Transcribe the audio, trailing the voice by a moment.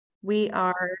We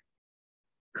are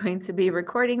going to be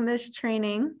recording this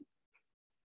training.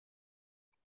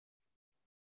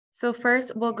 So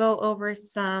first, we'll go over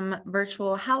some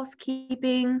virtual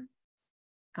housekeeping.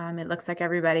 It looks like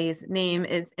everybody's name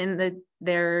is in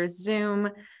their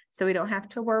Zoom, so we don't have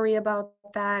to worry about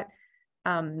that.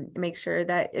 Make sure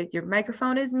that your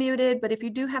microphone is muted, but if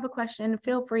you do have a question,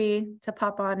 feel free to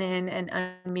pop on in and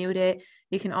unmute it.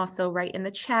 You can also write in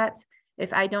the chat.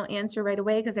 If I don't answer right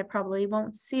away, because I probably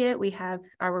won't see it, we have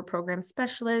our program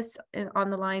specialists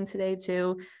on the line today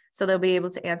too, so they'll be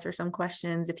able to answer some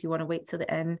questions. If you want to wait till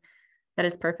the end, that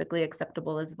is perfectly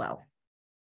acceptable as well.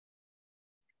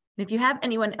 And if you have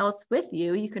anyone else with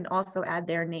you, you can also add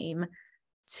their name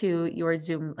to your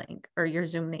Zoom link or your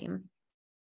Zoom name.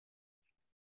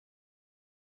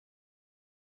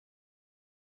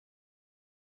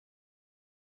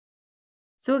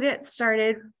 So we'll get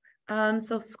started.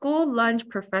 So school lunch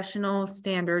professional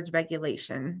standards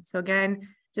regulation. So again,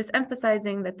 just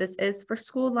emphasizing that this is for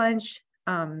school lunch.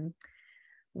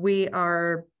 We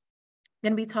are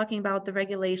going to be talking about the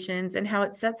regulations and how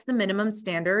it sets the minimum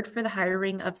standard for the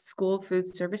hiring of school food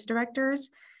service directors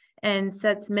and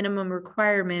sets minimum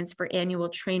requirements for annual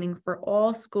training for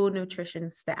all school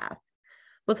nutrition staff.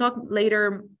 We'll talk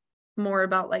later more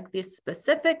about like the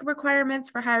specific requirements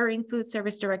for hiring food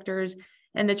service directors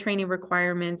and the training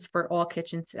requirements for all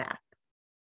kitchen staff.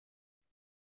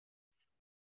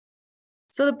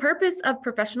 So the purpose of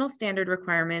professional standard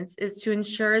requirements is to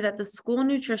ensure that the school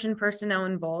nutrition personnel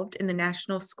involved in the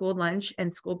National School Lunch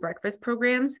and School Breakfast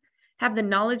programs have the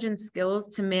knowledge and skills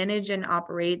to manage and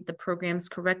operate the programs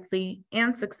correctly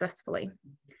and successfully.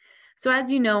 So as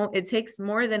you know, it takes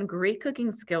more than great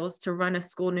cooking skills to run a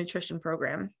school nutrition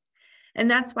program.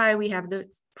 And that's why we have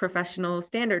those professional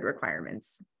standard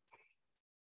requirements.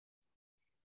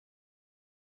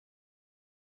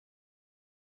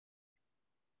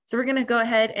 So we're going to go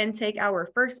ahead and take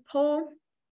our first poll.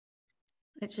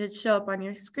 It should show up on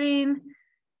your screen,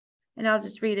 and I'll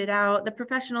just read it out. The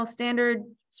professional standards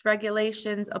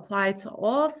regulations apply to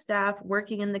all staff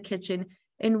working in the kitchen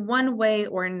in one way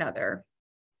or another.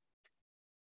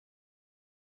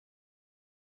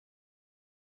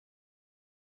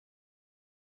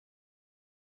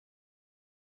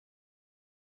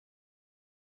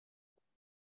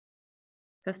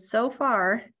 So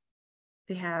far,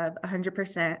 we have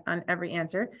 100% on every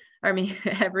answer.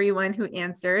 Everyone who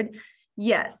answered.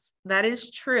 Yes, that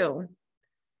is true.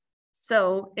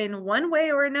 So in one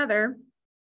way or another,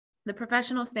 the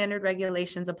professional standard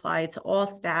regulations apply to all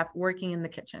staff working in the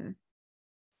kitchen.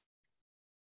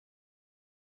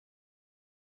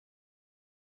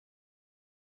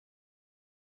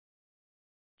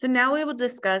 So now we will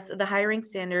discuss the hiring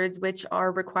standards which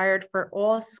are required for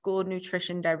all school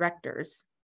nutrition directors.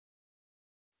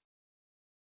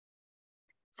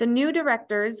 So new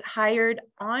directors hired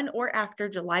on or after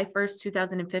July 1st,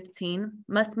 2015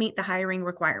 must meet the hiring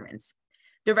requirements.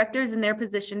 Directors in their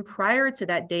position prior to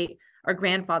that date are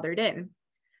grandfathered in.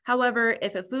 However,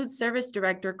 if a food service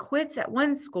director quits at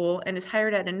one school and is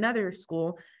hired at another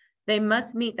school, they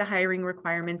must meet the hiring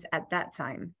requirements at that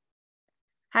time.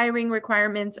 Hiring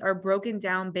requirements are broken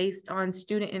down based on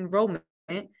student enrollment,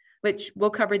 which we'll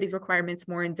cover these requirements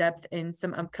more in depth in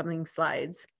some upcoming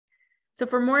slides. So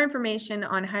for more information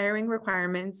on hiring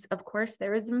requirements, of course,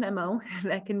 there is a memo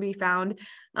that can be found.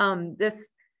 This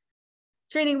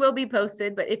training will be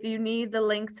posted, but if you need the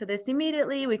links to this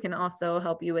immediately, we can also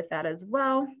help you with that as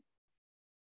well.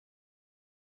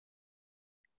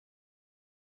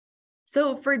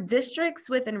 So for districts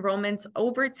with enrollments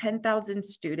over 10,000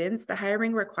 students, the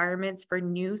hiring requirements for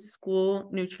new school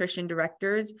nutrition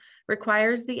directors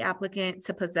requires the applicant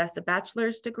to possess a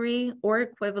bachelor's degree or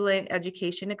equivalent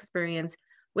education experience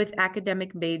with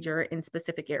academic major in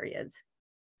specific areas.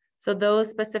 So those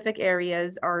specific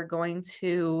areas are going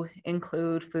to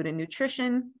include food and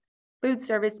nutrition, food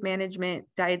service management,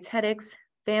 dietetics,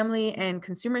 family and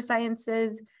consumer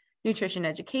sciences, nutrition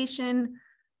education,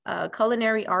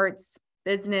 culinary arts,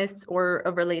 business, or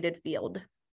a related field.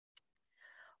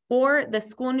 Or the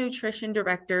school nutrition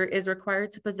director is required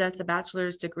to possess a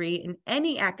bachelor's degree in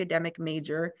any academic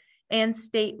major and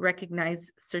state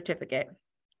recognized certificate,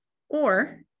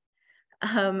 or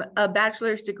a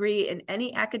bachelor's degree in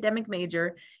any academic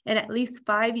major and at least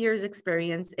 5 years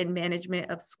experience in management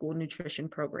of school nutrition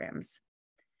programs.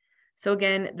 So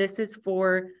again, this is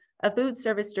for a food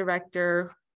service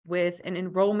director with an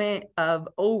enrollment of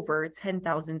over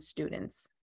 10,000 students.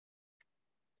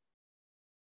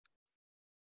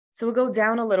 So we'll go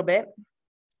down a little bit.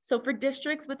 So for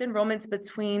districts with enrollments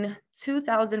between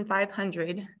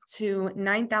 2,500 to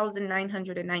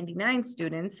 9,999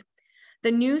 students,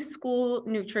 The new school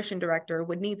nutrition director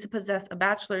would need to possess a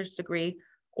bachelor's degree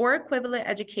or equivalent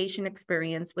education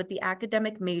experience with the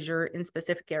academic major in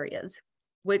specific areas,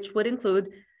 which would include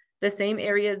the same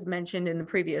areas mentioned in the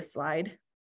previous slide,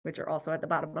 which are also at the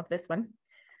bottom of this one.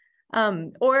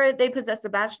 Or they possess a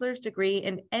bachelor's degree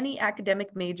in any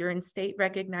academic major and state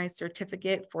recognized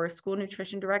certificate for school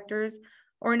nutrition directors,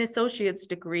 or an associate's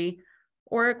degree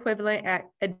or equivalent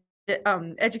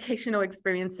educational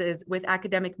experiences with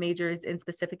academic majors in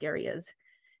specific areas,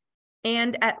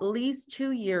 and at least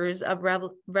 2 years of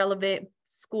relevant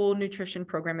school nutrition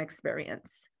program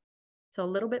experience. So a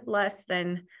little bit less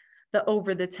than the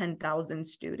over the 10,000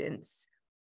 students.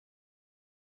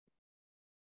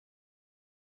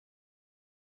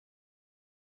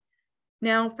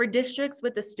 Now, for districts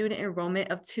with a student enrollment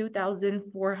of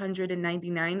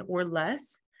 2,499 or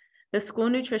less, the school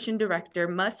nutrition director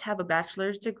must have a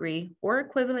bachelor's degree or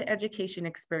equivalent education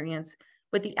experience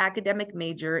with the academic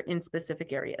major in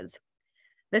specific areas,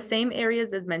 the same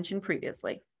areas as mentioned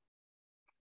previously.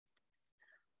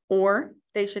 Or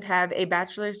they should have a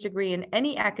bachelor's degree in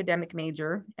any academic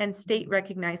major and state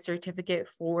recognized certificate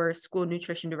for school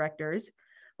nutrition directors,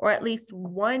 or at least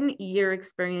 1 year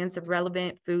experience of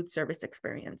relevant food service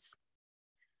experience.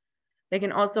 They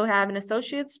can also have an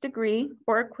associate's degree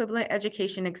or equivalent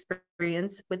education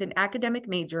experience with an academic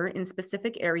major in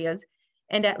specific areas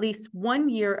and at least 1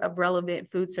 year of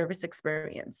relevant food service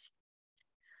experience.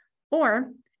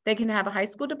 Or they can have a high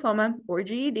school diploma or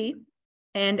GED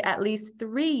and at least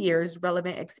 3 years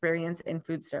relevant experience in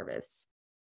food service.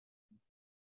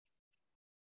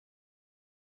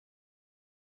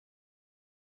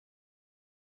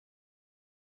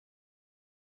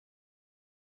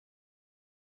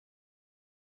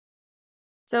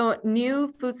 So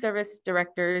new food service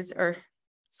directors or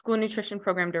school nutrition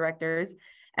program directors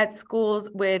at schools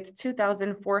with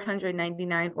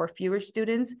 2,499 or fewer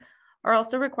students are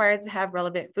also required to have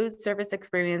relevant food service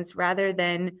experience rather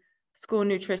than school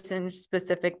nutrition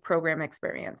specific program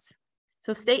experience.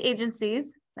 So state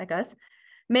agencies like us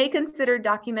may consider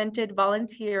documented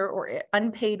volunteer or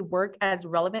unpaid work as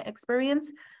relevant experience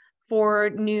for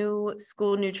new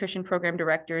school nutrition program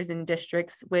directors in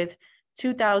districts with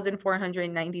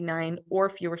 2,499 or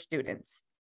fewer students.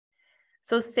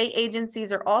 So state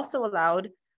agencies are also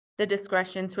allowed the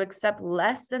discretion to accept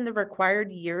less than the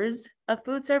required years of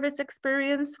food service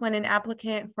experience when an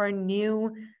applicant for a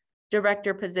new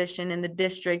director position in the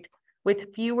district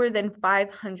with fewer than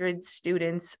 500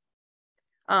 students,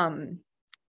 and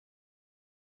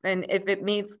if it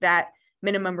meets that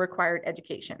minimum required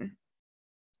education.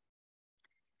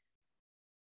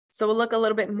 So we'll look a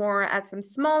little bit more at some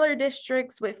smaller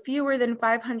districts with fewer than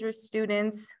 500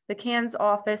 students. The CANS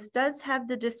office does have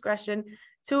the discretion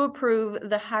to approve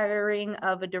the hiring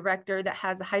of a director that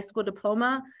has a high school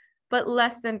diploma, but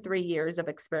less than 3 years of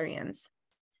experience.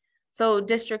 So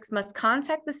districts must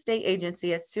contact the state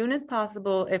agency as soon as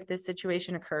possible if this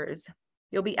situation occurs.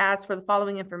 You'll be asked for the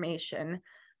following information: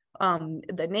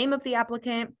 the name of the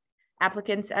applicant,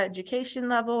 applicant's education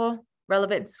level,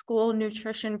 relevant school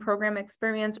nutrition program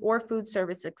experience or food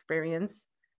service experience,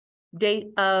 date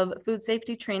of food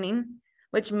safety training,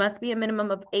 which must be a minimum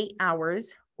of 8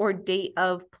 hours, or date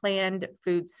of planned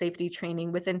food safety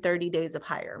training within 30 days of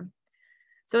hire.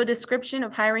 So a description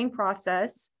of hiring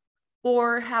process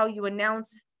or how you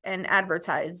announce and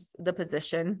advertise the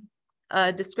position,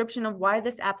 a description of why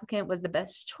this applicant was the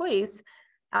best choice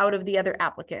out of the other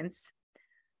applicants.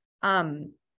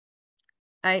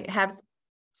 I have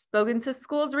spoken to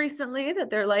schools recently that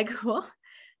they're like, well,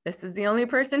 this is the only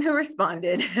person who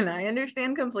responded, and I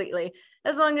understand completely.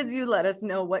 As long as you let us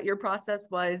know what your process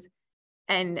was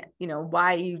and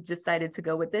why you decided to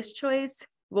go with this choice,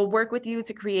 we'll work with you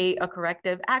to create a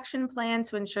corrective action plan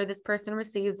to ensure this person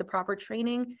receives the proper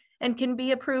training and can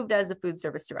be approved as a food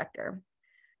service director.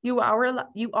 You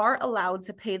are allowed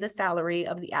to pay the salary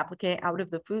of the applicant out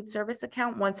of the food service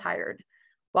account once hired,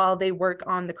 while they work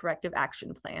on the corrective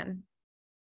action plan.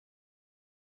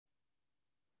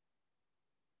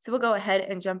 So we'll go ahead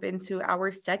and jump into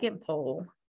our second poll.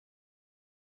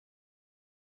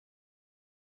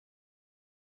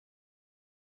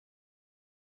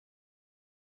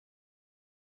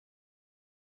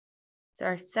 So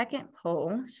our second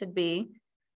poll should be: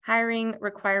 hiring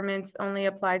requirements only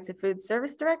apply to food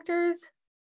service directors,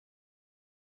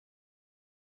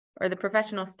 or the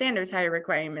professional standards hire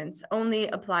requirements only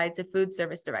apply to food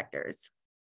service directors.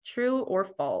 True or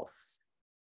false?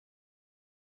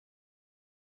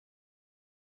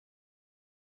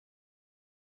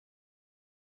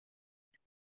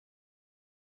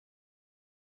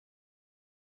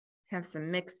 Have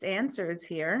some mixed answers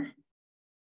here.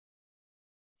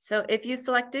 So if you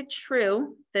selected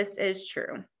true, this is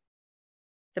true.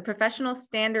 The professional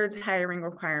standards hiring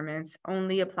requirements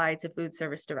only apply to food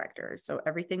service directors. So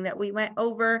everything that we went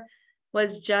over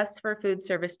was just for food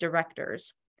service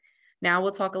directors. Now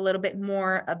we'll talk a little bit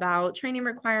more about training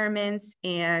requirements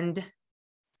and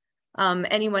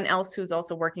anyone else who's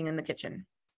also working in the kitchen.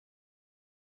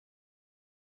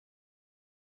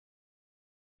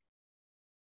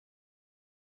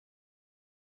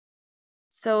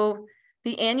 So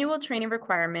the annual training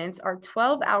requirements are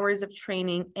 12 hours of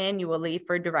training annually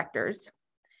for directors.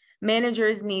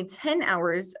 Managers need 10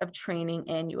 hours of training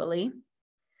annually.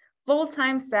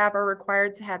 Full-time staff are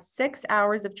required to have 6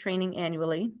 hours of training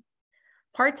annually.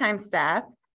 Part-time staff,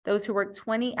 those who work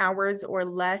 20 hours or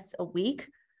less a week,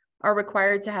 are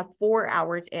required to have 4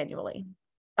 hours annually.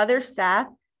 Other staff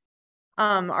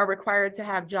are required to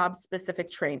have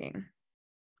job-specific training.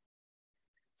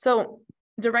 So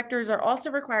directors are also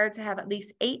required to have at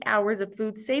least 8 hours of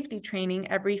food safety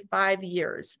training every 5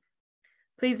 years.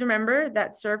 Please remember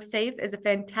that ServSafe is a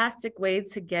fantastic way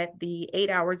to get the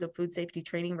 8 hours of food safety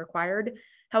training required.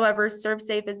 However,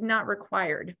 ServSafe is not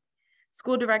required.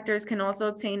 School directors can also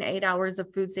obtain 8 hours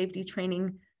of food safety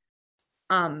training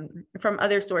from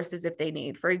other sources if they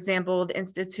need. For example, the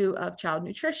Institute of Child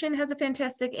Nutrition has a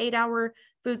fantastic 8-hour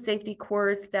food safety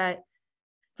course that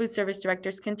food service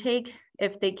directors can take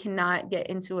if they cannot get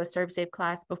into a ServSafe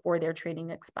class before their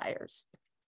training expires.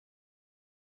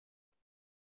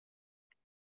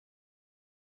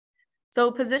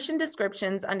 So position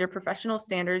descriptions under professional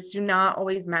standards do not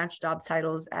always match job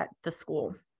titles at the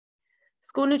school.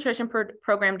 School nutrition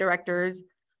program directors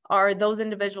are those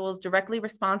individuals directly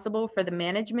responsible for the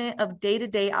management of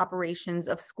day-to-day operations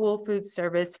of school food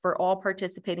service for all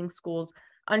participating schools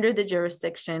under the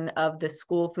jurisdiction of the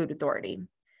school food authority.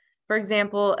 For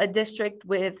example, a district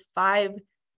with 5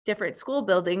 different school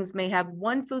buildings may have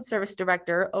one food service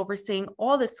director overseeing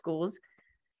all the schools,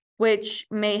 which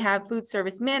may have food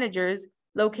service managers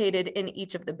located in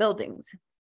each of the buildings.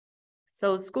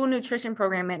 So school nutrition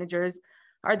program managers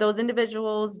are those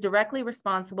individuals directly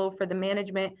responsible for the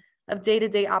management of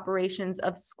day-to-day operations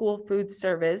of school food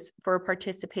service for a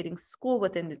participating school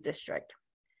within the district.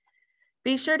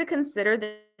 Be sure to consider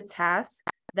the tasks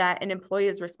that an employee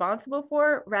is responsible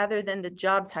for rather than the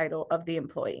job title of the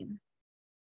employee.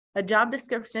 A job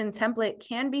description template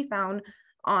can be found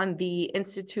on the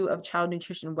Institute of Child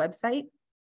Nutrition website.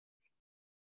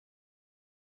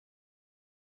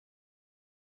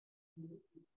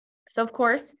 So of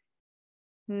course,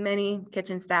 many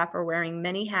kitchen staff are wearing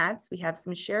many hats. We have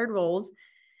some shared roles.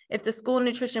 If the school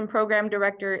nutrition program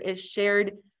director is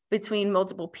shared between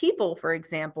multiple people, for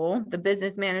example, the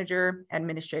business manager,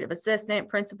 administrative assistant,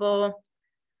 principal,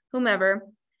 whomever,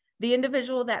 the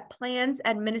individual that plans,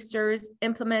 administers,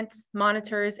 implements,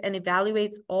 monitors, and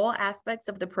evaluates all aspects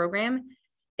of the program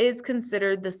is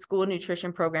considered the school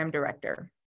nutrition program director.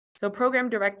 So program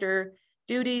director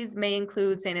duties may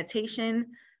include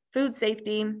sanitation, food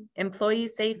safety, employee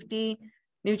safety,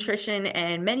 nutrition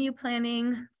and menu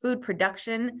planning, food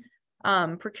production,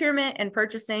 procurement and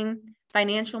purchasing,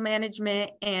 financial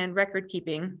management and record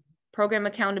keeping, program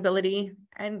accountability,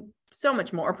 and so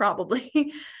much more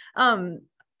probably.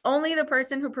 Only the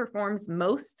person who performs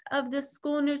most of the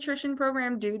school nutrition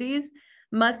program duties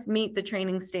must meet the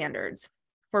training standards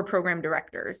for program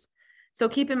directors. So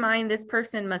keep in mind, this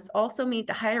person must also meet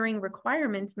the hiring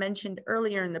requirements mentioned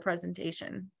earlier in the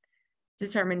presentation,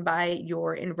 determined by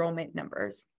your enrollment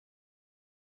numbers.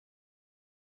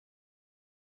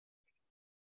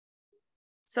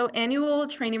 So annual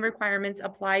training requirements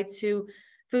apply to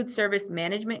food service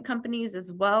management companies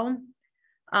as well,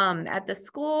 at the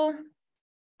school,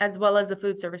 as well as the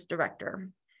food service director.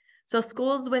 So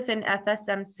schools within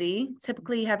FSMC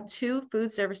typically have 2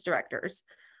 food service directors,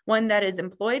 one that is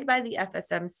employed by the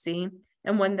FSMC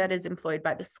and one that is employed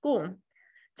by the school.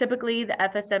 Typically, the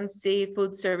FSMC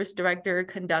food service director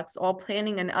conducts all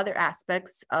planning and other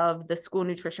aspects of the school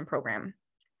nutrition program.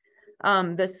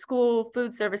 The school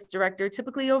food service director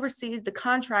typically oversees the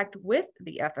contract with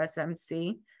the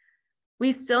FSMC.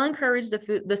 We still encourage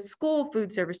the school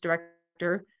food service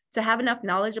director to have enough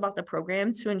knowledge about the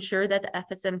program to ensure that the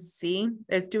FSMC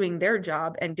is doing their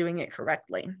job and doing it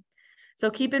correctly. So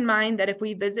keep in mind that if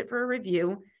we visit for a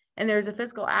review and there's a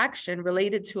fiscal action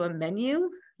related to a menu,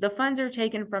 the funds are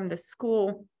taken from the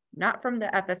school, not from the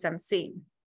FSMC.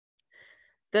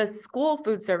 The school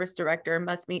food service director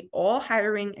must meet all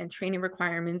hiring and training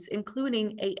requirements,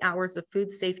 including 8 hours of food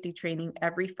safety training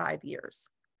every 5 years.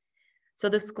 So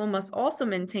the school must also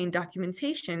maintain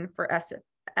documentation for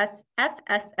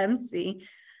FSMC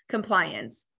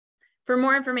compliance. For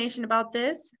more information about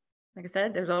this, like I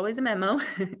said, there's always a memo,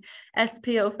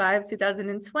 SP05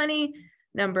 2020,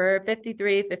 number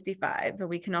 5355. And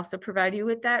we can also provide you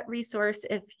with that resource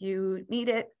if you need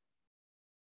it.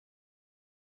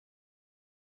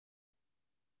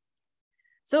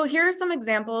 So here are some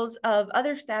examples of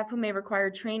other staff who may require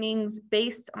trainings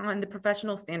based on the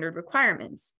professional standard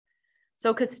requirements.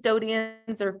 So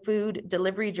custodians or food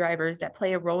delivery drivers that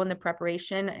play a role in the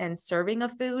preparation and serving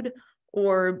of food,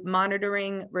 or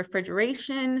monitoring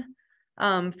refrigeration,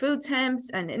 food temps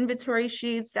and inventory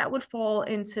sheets, that would fall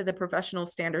into the professional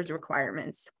standards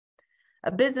requirements.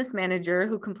 A business manager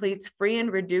who completes free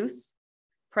and reduced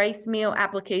price meal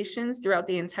applications throughout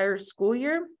the entire school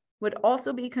year would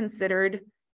also be considered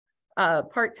a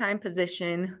part-time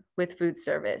position with food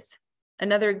service.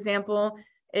 Another example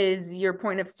is your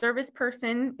point of service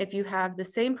person. If you have the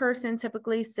same person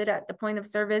typically sit at the point of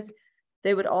service,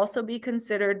 they would also be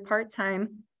considered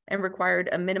part-time and required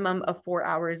a minimum of 4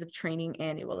 hours of training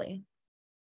annually.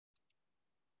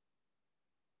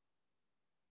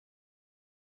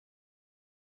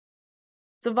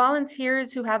 So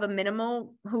volunteers who have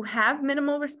minimal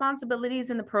responsibilities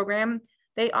in the program,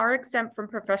 they are exempt from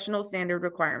professional standard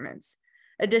requirements.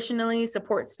 Additionally,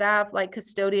 support staff like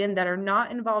custodian that are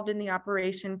not involved in the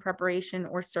operation, preparation,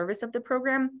 or service of the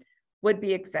program would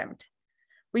be exempt.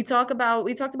 We talked about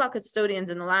custodians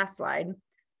in the last slide.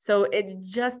 So it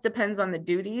just depends on the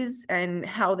duties and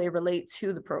how they relate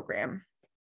to the program.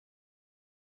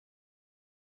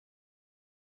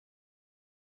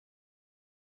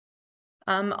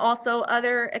 Also,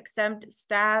 other exempt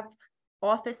staff,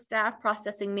 office staff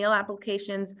processing meal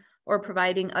applications or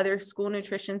providing other school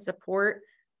nutrition support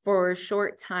for a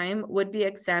short time would be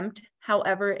exempt.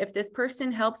 However, if this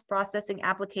person helps processing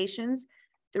applications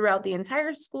throughout the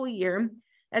entire school year,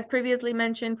 as previously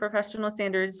mentioned, professional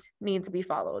standards need to be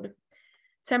followed.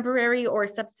 Temporary or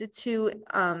substitute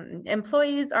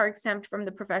employees are exempt from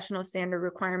the professional standard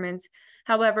requirements.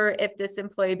 However, if this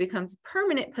employee becomes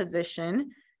permanent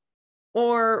position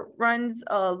or runs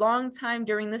a long time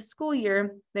during the school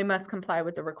year, they must comply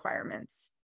with the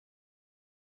requirements.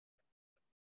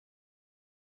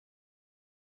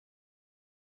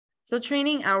 So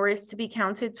training hours to be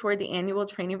counted toward the annual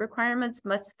training requirements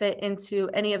must fit into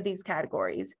any of these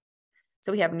categories.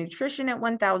 So we have nutrition at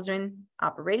 1,000,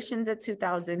 operations at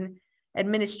 2,000,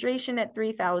 administration at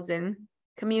 3,000,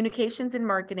 communications and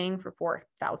marketing for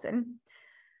 4,000.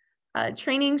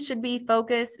 Training should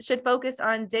focus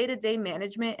on day-to-day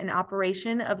management and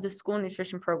operation of the school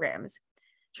nutrition programs.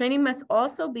 Training must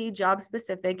also be job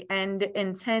specific and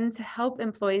intend to help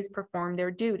employees perform their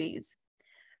duties.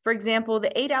 For example,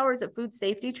 the 8 hours of food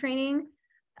safety training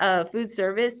a food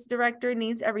service director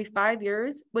needs every 5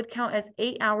 years would count as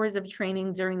 8 hours of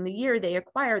training during the year they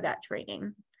acquire that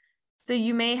training. So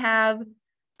you may have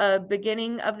a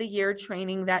beginning of the year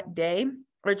training that day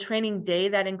or training day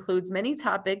that includes many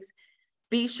topics.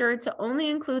 Be sure to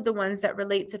only include the ones that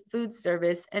relate to food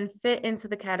service and fit into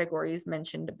the categories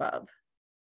mentioned above.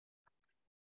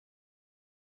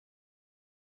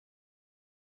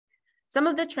 Some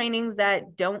of the trainings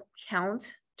that don't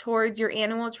count towards your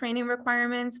annual training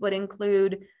requirements would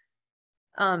include,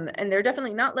 and they're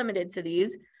definitely not limited to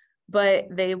these, but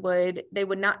they would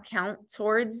not count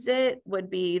towards it, would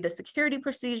be the security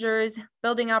procedures,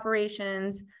 building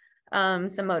operations, some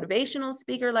motivational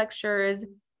speaker lectures,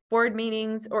 board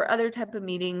meetings or other type of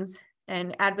meetings,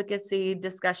 and advocacy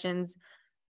discussions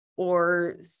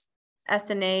or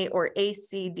SNA or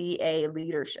ACDA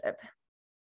leadership.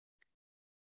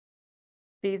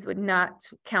 These would not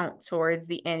count towards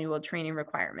the annual training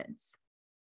requirements.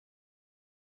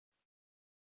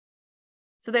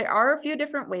 So there are a few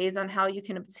different ways on how you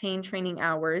can obtain training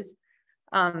hours.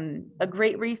 A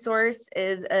great resource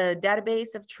is a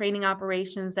database of training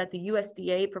operations that the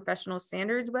USDA Professional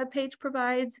Standards webpage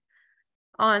provides.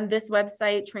 On this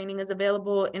website, training is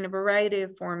available in a variety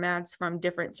of formats from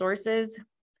different sources.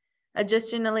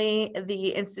 Additionally, the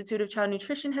Institute of Child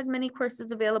Nutrition has many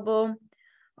courses available.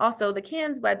 Also, the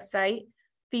CANS website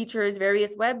features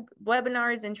various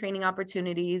webinars and training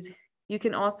opportunities. You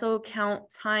can also count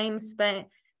time spent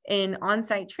in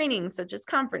on-site trainings, such as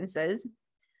conferences,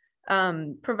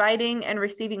 providing and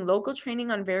receiving local training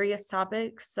on various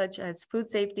topics, such as food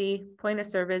safety, point of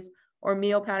service, or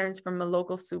meal patterns from a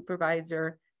local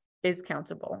supervisor is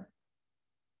countable.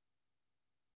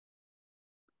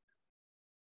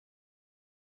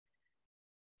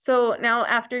 So now,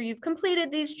 after you've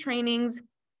completed these trainings,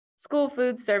 school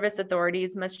food service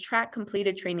authorities must track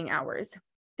completed training hours.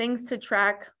 Things to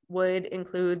track would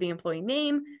include the employee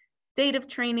name, date of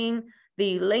training,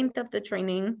 the length of the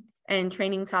training, and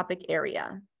training topic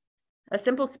area. A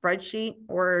simple spreadsheet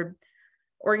or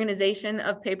Organization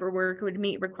of paperwork would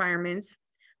meet requirements.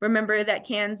 Remember that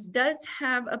CANS does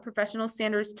have a professional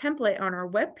standards template on our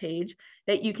webpage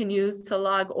that you can use to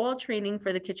log all training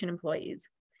for the kitchen employees.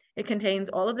 It contains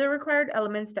all of the required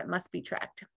elements that must be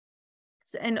tracked.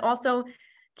 And also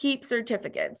keep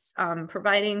certificates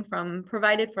provided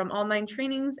from online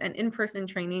trainings and in-person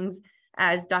trainings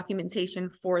as documentation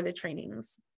for the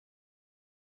trainings.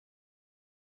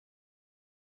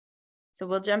 So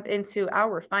we'll jump into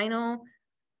our final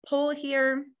poll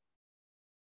here.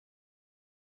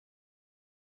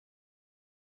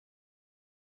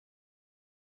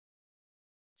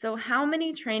 So how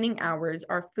many training hours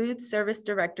are food service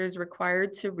directors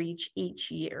required to reach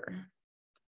each year?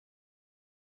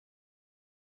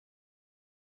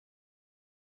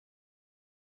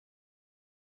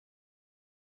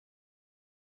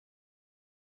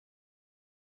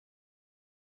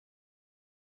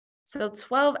 So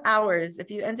 12 hours, if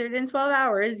you entered in 12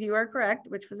 hours, you are correct,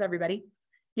 which was everybody.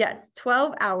 Yes,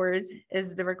 12 hours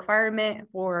is the requirement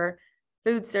for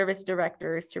food service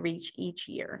directors to reach each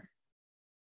year.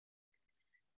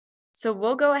 So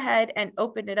we'll go ahead and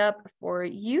open it up for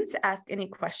you to ask any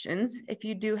questions. If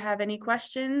you do have any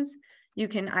questions, you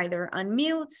can either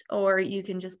unmute or you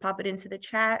can just pop it into the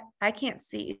chat. I can't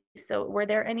see. So were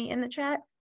there any in the chat?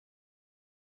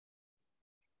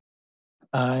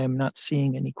 I'm not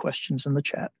seeing any questions in the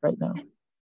chat right now.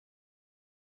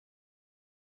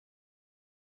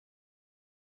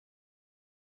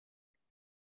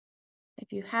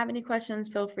 If you have any questions,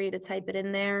 feel free to type it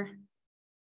in there.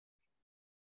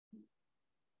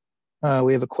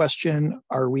 We have a question.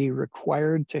 Are we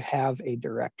required to have a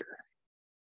director?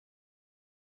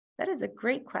 That is a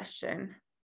great question.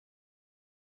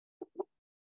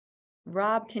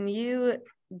 Rob, can you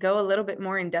go a little bit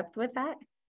more in depth with that?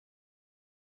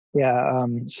 Yeah,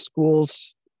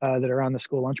 schools that are on the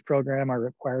school lunch program are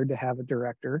required to have a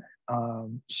director.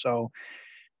 So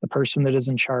the person that is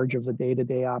in charge of the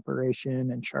day-to-day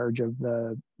operation, in charge of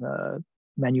the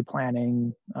menu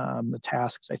planning, the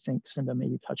tasks I think Cinda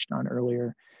maybe touched on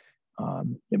earlier.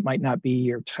 It might not be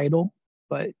your title,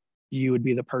 but you would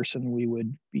be the person we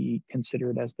would be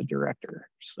considered as the director.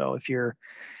 So if you're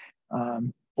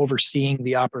overseeing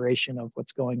the operation of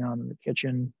what's going on in the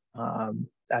kitchen,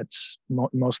 that's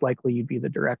most likely you'd be the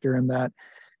director in that.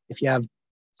 If you have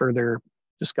further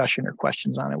discussion or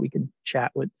questions on it, we can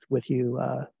chat with you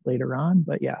later on.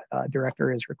 But yeah, director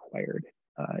is required.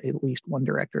 At least one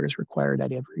director is required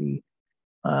at every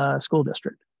school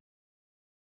district.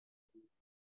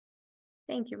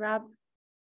 Thank you, Rob.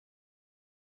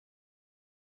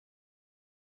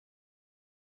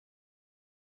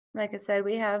 Like I said,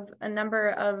 we have a number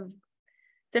of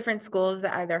different schools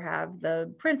that either have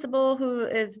the principal who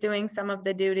is doing some of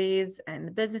the duties and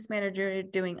the business manager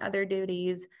doing other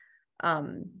duties.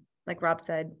 Like Rob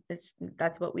said,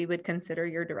 that's what we would consider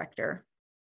your director,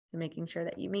 making sure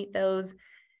that you meet those.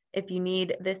 If you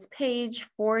need this page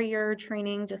for your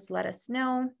training, just let us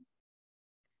know.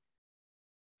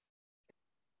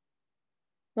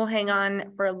 We'll hang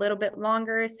on for a little bit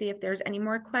longer, see if there's any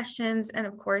more questions. And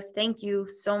of course, thank you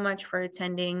so much for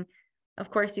attending. Of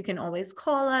course, you can always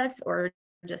call us or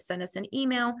just send us an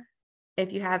email.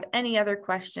 If you have any other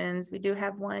questions, we do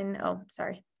have one. Oh,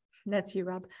 sorry. That's you,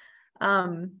 Rob.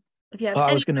 If you have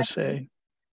I was going to say,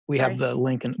 we have the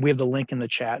link in the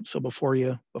chat. So before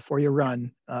you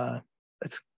run,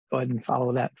 let's go ahead and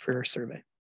follow that for your survey.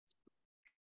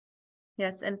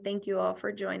 Yes, and thank you all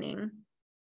for joining.